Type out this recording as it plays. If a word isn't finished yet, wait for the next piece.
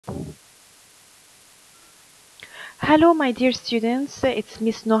Hello, my dear students. It's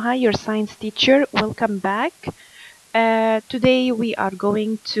Miss Noha, your science teacher. Welcome back. Today we are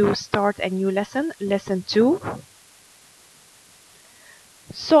going to start a new lesson, lesson 2.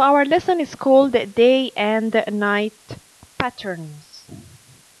 So our lesson is called Day and Night Patterns.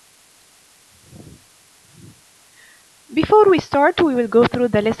 Before we start, we will go through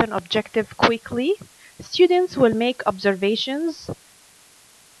the lesson objective quickly. Students will make observations.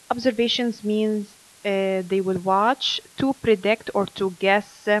 Observations means they will watch to predict or to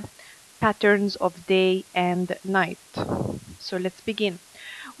guess patterns of day and night. So let's begin.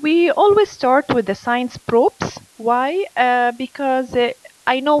 We always start with the science props. Why? Because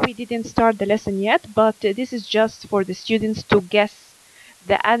I know we didn't start the lesson yet, but this is just for the students to guess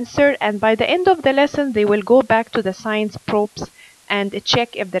the answer, and by the end of the lesson they will go back to the science props and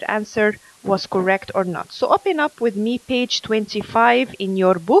check if their answer was correct or not. So open up with me page 25 in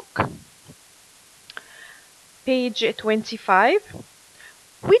your book. Page 25.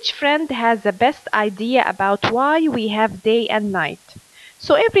 Which friend has the best idea about why we have day and night?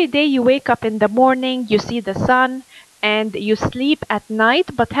 So every day you wake up in the morning, you see the sun, and you sleep at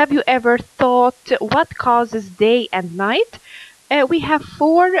night. But have you ever thought what causes day and night? We have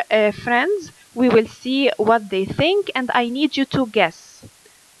four friends. We will see what they think, and I need you to guess.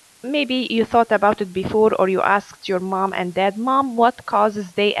 Maybe you thought about it before, or you asked your mom and dad, Mom, what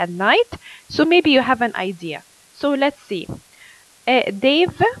causes day and night? So maybe you have an idea. So let's see.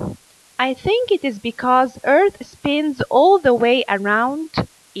 Dave, I think it is because Earth spins all the way around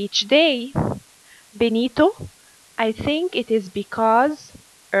each day. Benito, I think it is because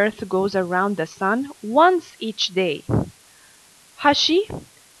Earth goes around the sun once each day. Hashi,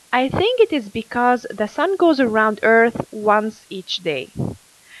 I think it is because the sun goes around Earth once each day.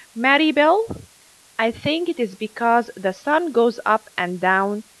 Maribel, I think it is because the sun goes up and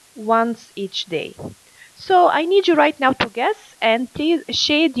down once each day. So I need you right now to guess, and please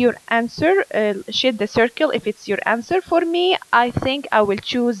shade your answer, shade the circle if it's your answer. For me, I think I will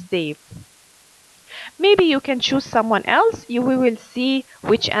choose Dave. Maybe you can choose someone else. We will see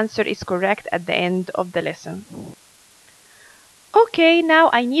which answer is correct at the end of the lesson. Okay, now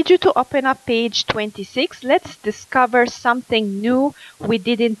I need you to open up page 26. Let's discover something new we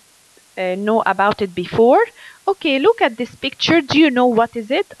didn't know about it before. Okay, look at this picture. Do you know what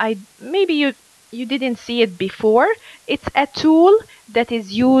is it? Maybe you didn't see it before. It's a tool that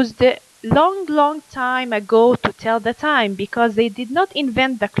is used long time ago to tell the time, because they did not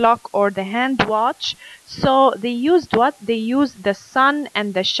invent the clock or the hand watch. So they used what? They used the sun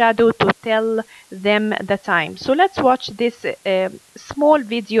and the shadow to tell them the time. So let's watch this small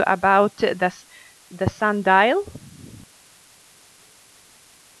video about the sundial.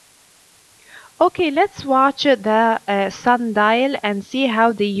 Okay, let's watch the sundial and see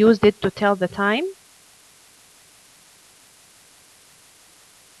how they used it to tell the time.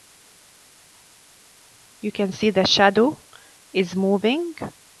 You can see the shadow is moving.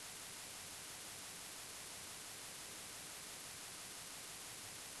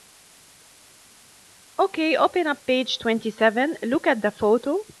 Okay, open up page 27. Look at the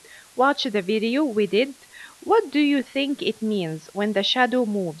photo. Watch the video we did. What do you think it means when the shadow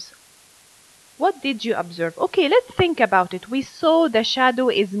moves? What did you observe? Okay, let's think about it. We saw the shadow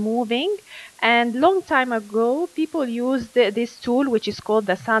is moving, and long time ago people used this tool, which is called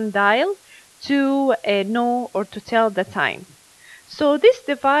the sundial, to know or to tell the time. So this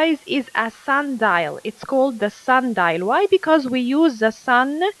device is a sundial. It's called the sundial. Why? Because we use the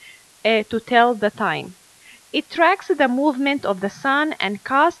sun to tell the time. It tracks the movement of the sun and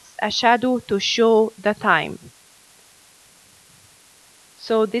casts a shadow to show the time.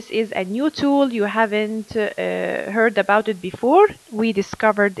 So this is a new tool. You haven't heard about it before. We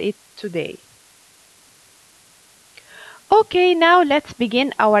discovered it today. Okay, now let's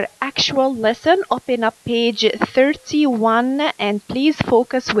begin our actual lesson. Open up page 31 and please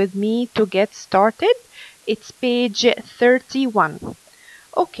focus with me to get started. It's page 31.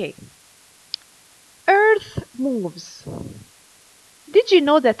 Okay. Earth moves. Did you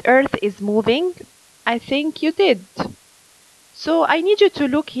know that Earth is moving? I think you did. So I need you to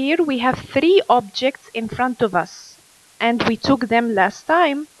look here. We have three objects in front of us, and we took them last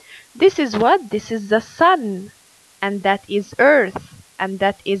time. This is what? This is the sun, and that is Earth, and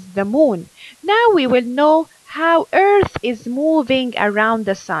that is the moon. Now we will know how Earth is moving around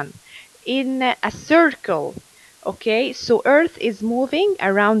the sun in a circle. Okay, so Earth is moving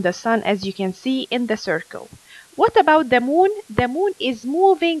around the sun, as you can see in the circle. What about the moon? The moon is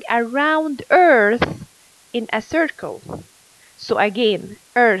moving around Earth in a circle. So again,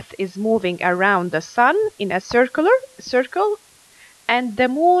 Earth is moving around the sun in a circle, and the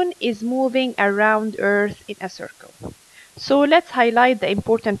moon is moving around Earth in a circle. So let's highlight the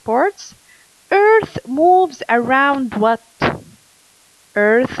important parts. Earth moves around what?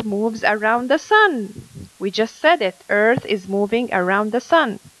 Earth moves around the sun. We just said it. Earth is moving around the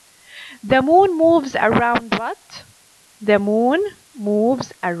sun. The moon moves around what? The moon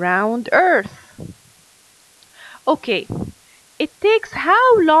moves around Earth. Okay, it takes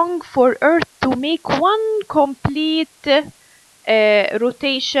how long for Earth to make one complete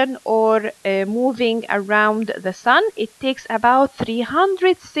rotation or moving around the sun? It takes about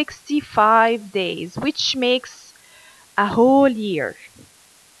 365 days, which makes a whole year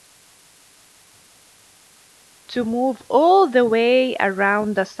to move all the way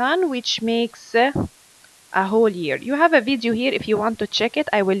around the sun, which makes a whole year. You have a video here if you want to check it.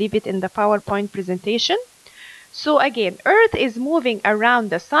 I will leave it in the PowerPoint presentation. So again, Earth is moving around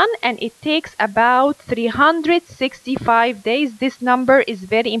the sun and it takes about 365 days. This number is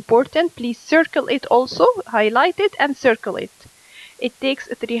very important. Please circle it also, highlight it and circle it. It takes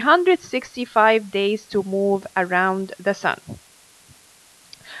 365 days to move around the sun.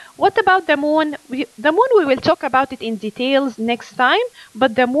 What about the moon? The moon, we will talk about it in details next time,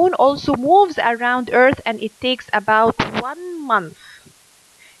 but the moon also moves around Earth and it takes about 1 month.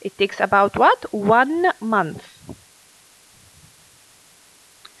 It takes about what? 1 month.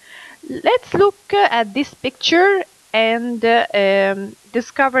 Let's look at this picture and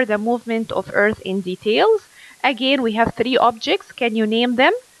discover the movement of Earth in details. Again, we have 3 objects. Can you name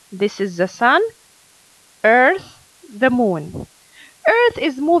them? This is the sun, Earth, the moon. Earth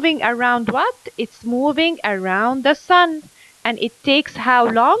is moving around what? It's moving around the sun. And it takes how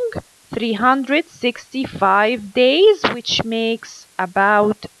long? 365 days, which makes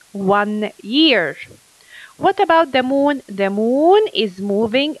about 1 year. What about the moon? The moon is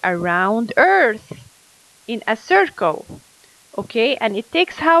moving around Earth in a circle. Okay, and it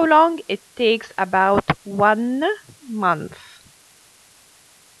takes how long? It takes about 1 month.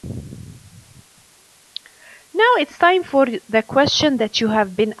 Now it's time for the question that you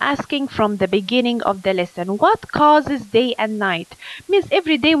have been asking from the beginning of the lesson. What causes day and night? Means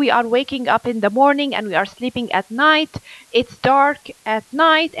every day we are waking up in the morning and we are sleeping at night. It's dark at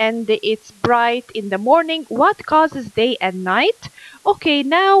night and it's bright in the morning. What causes day and night? Okay,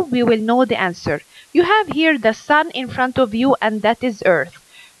 now we will know the answer. You have here the sun in front of you and that is Earth.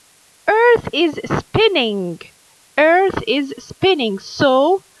 Earth is spinning. Earth is spinning.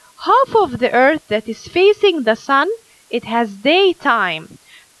 So half of the Earth that is facing the sun, it has daytime.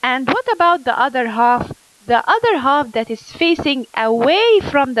 And what about the other half? The other half that is facing away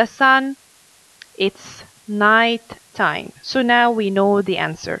from the sun, it's night time. So now we know the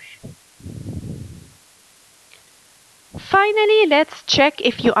answer. Finally, let's check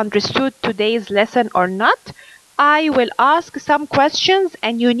if you understood today's lesson or not. I will ask some questions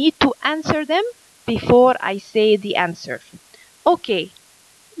and you need to answer them before I say the answer. Okay.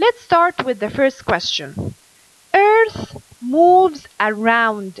 Let's start with the first question. Earth moves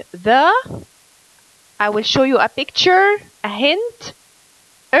around the... I will show you a picture, a hint.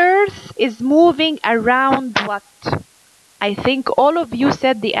 Earth is moving around what? I think all of you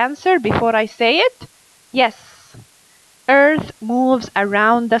said the answer before I say it. Yes. Earth moves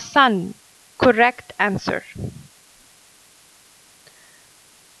around the sun. Correct answer.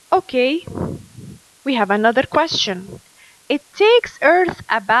 Okay. We have another question. It takes Earth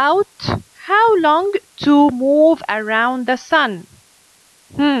about how long to move around the sun?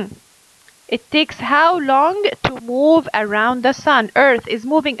 It takes how long to move around the sun? Earth is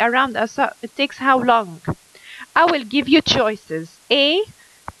moving around the sun. It takes how long? I will give you choices. A,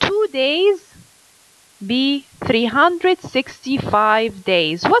 2 days. B, 365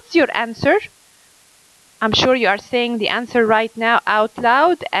 days. What's your answer? I'm sure you are saying the answer right now out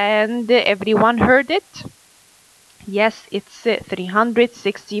loud and everyone heard it. Yes, it's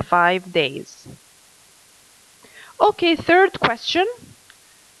 365 days. Okay, third question.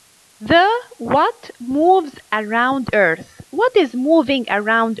 The what moves around Earth? What is moving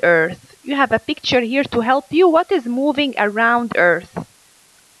around Earth? You have a picture here to help you. What is moving around Earth?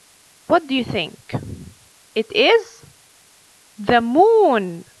 What do you think? It is the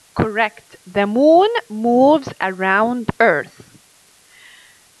moon. Correct. The moon moves around Earth.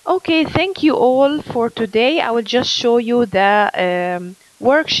 Okay, thank you all for today. I will just show you the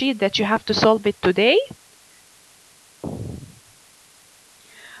worksheet that you have to solve it today.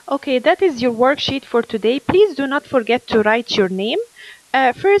 Okay, that is your worksheet for today. Please do not forget to write your name.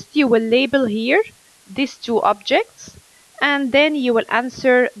 First, you will label here these 2 objects, and then you will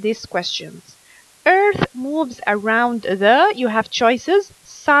answer these questions. Earth moves around you have choices,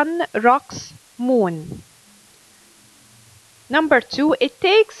 sun, rocks, moon. Number 2, it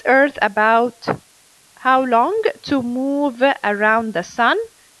takes Earth about how long to move around the sun?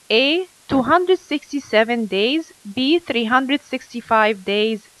 A. 267 days. B. 365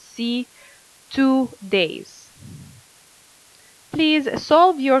 days. C. 2 days. Please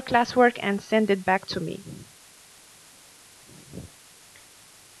solve your classwork and send it back to me.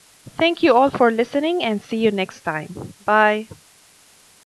 Thank you all for listening and see you next time. Bye.